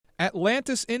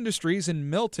Atlantis Industries in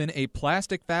Milton, a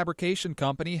plastic fabrication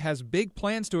company, has big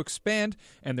plans to expand,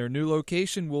 and their new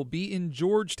location will be in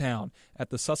Georgetown at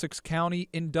the Sussex County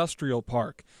Industrial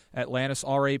Park. Atlantis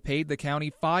already paid the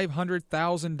county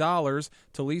 $500,000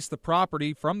 to lease the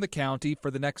property from the county for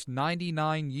the next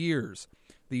 99 years.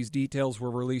 These details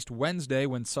were released Wednesday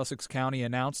when Sussex County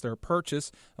announced their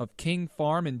purchase of King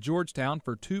Farm in Georgetown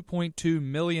for $2.2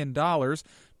 million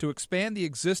to expand the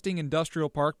existing industrial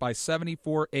park by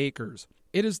 74 acres.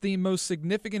 It is the most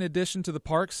significant addition to the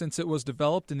park since it was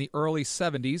developed in the early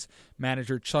 70s.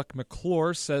 Manager Chuck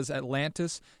McClure says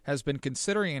Atlantis has been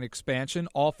considering an expansion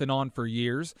off and on for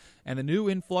years, and the new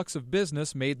influx of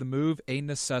business made the move a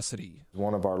necessity.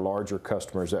 One of our larger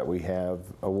customers that we have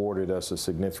awarded us a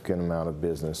significant amount of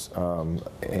business,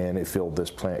 and it filled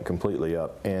this plant completely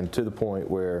up, and to the point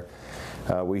where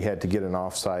we had to get an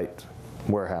off-site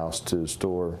warehouse to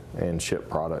store and ship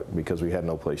product because we had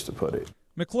no place to put it.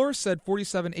 McClure said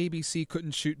 47 ABC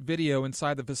couldn't shoot video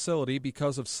inside the facility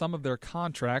because of some of their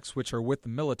contracts, which are with the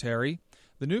military.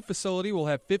 The new facility will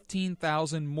have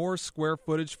 15,000 more square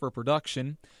footage for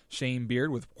production. Shane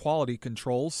Beard with Quality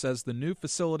Control says the new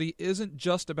facility isn't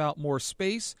just about more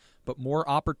space, but more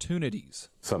opportunities.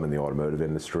 Some in the automotive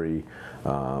industry,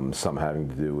 some having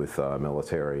to do with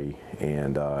military,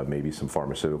 and maybe some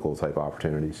pharmaceutical type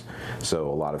opportunities. So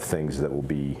a lot of things that will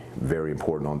be very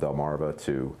important on Delmarva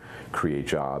to create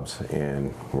jobs,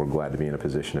 and we're glad to be in a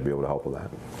position to be able to help with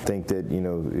that. I think that,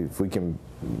 if we can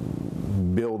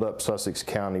build up Sussex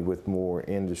County with more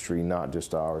industry, not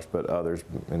just ours, but others,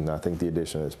 and I think the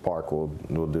addition of this park will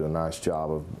do a nice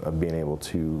job of being able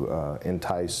to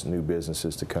entice new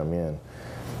businesses to come in.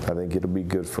 I think it'll be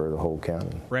good for the whole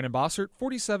county. Brandon Bossert,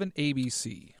 47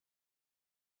 ABC.